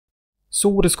So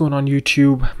what is going on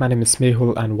YouTube? My name is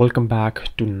Mehul and welcome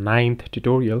back to 9th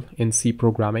tutorial in C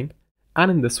programming. And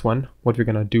in this one, what we're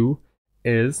gonna do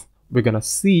is we're gonna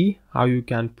see how you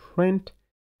can print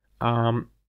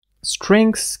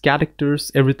strings,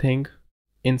 characters, everything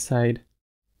inside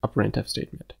a printf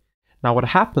statement. Now what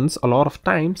happens a lot of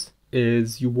times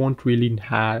is you won't really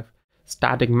have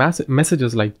static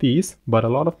messages like these, but a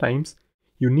lot of times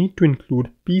you need to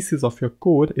include pieces of your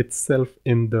code itself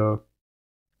in the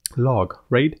log,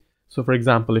 right? So for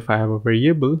example, if I have a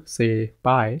variable, say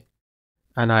pi,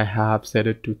 and I have set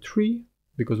it to 3,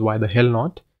 because why the hell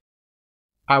not?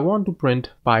 I want to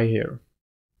print pi here,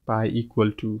 pi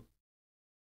equal to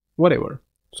whatever.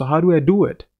 So how do I do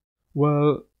it?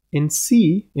 Well, in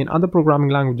C, in other programming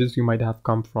languages you might have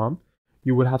come from,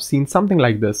 you would have seen something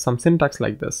like this, some syntax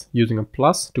like this, using a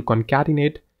plus to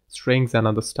concatenate strings and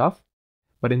other stuff.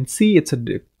 But in C, it's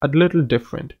a little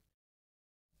different.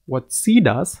 What C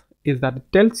does is that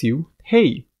it tells you,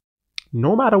 hey,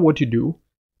 no matter what you do,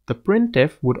 the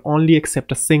printf would only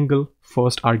accept a single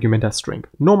first argument as string,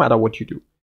 no matter what you do.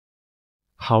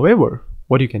 However,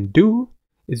 what you can do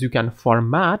is you can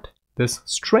format this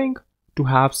string to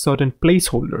have certain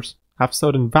placeholders, have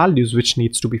certain values which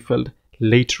needs to be filled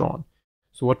later on.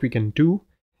 So what we can do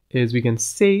is we can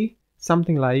say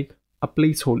something like a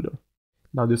placeholder.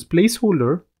 Now this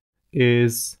placeholder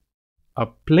is a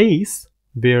place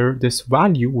where this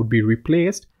value would be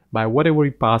replaced by whatever we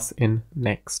pass in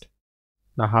next.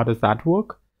 Now how does that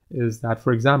work? Is that,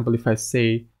 for example, if I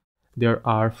say there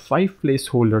are 5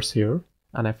 placeholders here,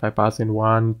 and if I pass in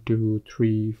 1, 2,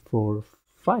 3, 4,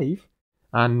 5,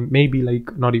 and maybe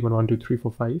like not even 1, 2, 3,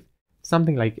 4, 5,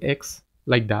 something like X,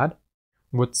 like that,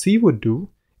 what C would do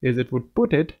is it would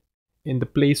put it in the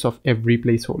place of every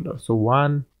placeholder. So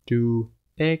 1, 2,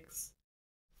 X,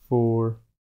 4,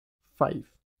 5,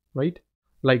 right?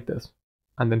 Like this.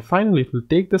 And then finally it will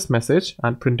take this message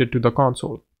and print it to the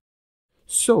console.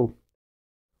 So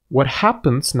what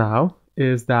happens now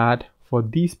is that for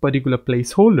these particular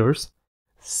placeholders,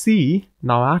 C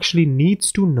now actually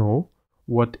needs to know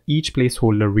what each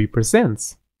placeholder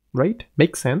represents, right?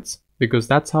 Makes sense, because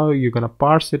that's how you're gonna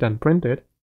parse it and print it.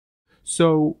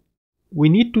 So we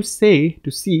need to say to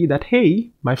C that,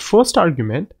 hey, my first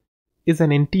argument is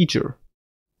an integer,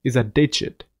 is a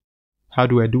digit. How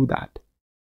do I do that?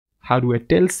 How do I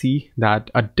tell C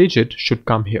that a digit should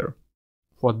come here?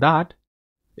 For that,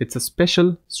 it's a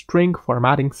special string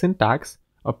formatting syntax,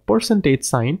 a percentage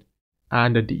sign,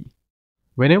 and a D.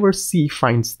 Whenever C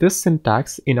finds this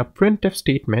syntax in a printf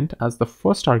statement as the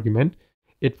first argument,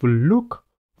 it will look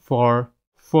for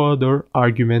further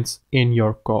arguments in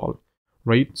your call,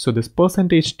 right? So this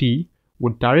percentage %d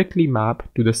would directly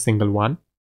map to the single one.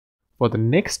 For the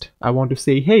next, I want to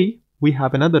say, hey, we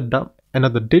have another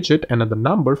digit, another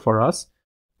number for us.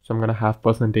 So I'm going to have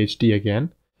percentage %d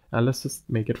again, and let's just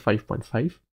make it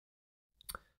 5.5.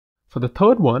 For the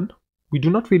third one, we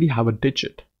do not really have a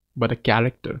digit, but a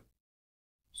character.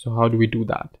 So how do we do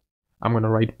that? I'm going to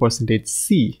write percentage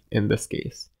 %c in this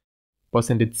case.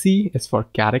 Percentage %c is for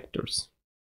characters.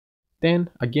 Then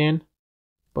again,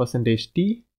 percentage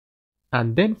 %d.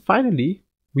 And then finally,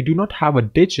 we do not have a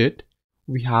digit,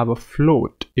 we have a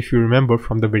float, if you remember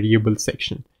from the variable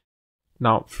section.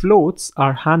 Now floats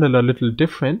are handled a little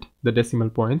different, the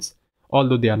decimal points,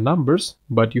 although they are numbers,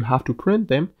 but you have to print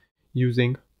them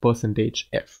using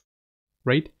 %f,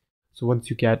 right? So once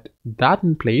you get that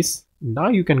in place, now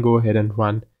you can go ahead and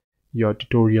run your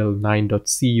tutorial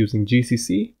 9.c using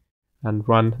GCC and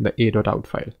run the a.out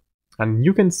file. And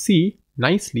you can see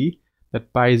nicely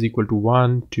that pi is equal to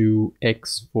 1 to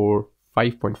x for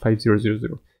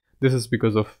 5.5000. This is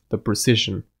because of the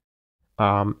precision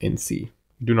in C.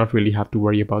 You do not really have to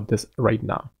worry about this right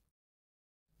now.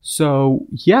 So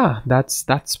yeah,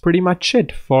 that's pretty much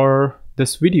it for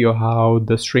this video, how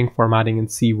the string formatting in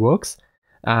C works.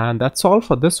 And that's all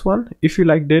for this one. If you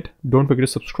liked it, don't forget to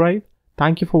subscribe.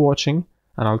 Thank you for watching,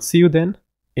 and I'll see you then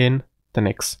in the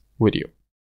next video.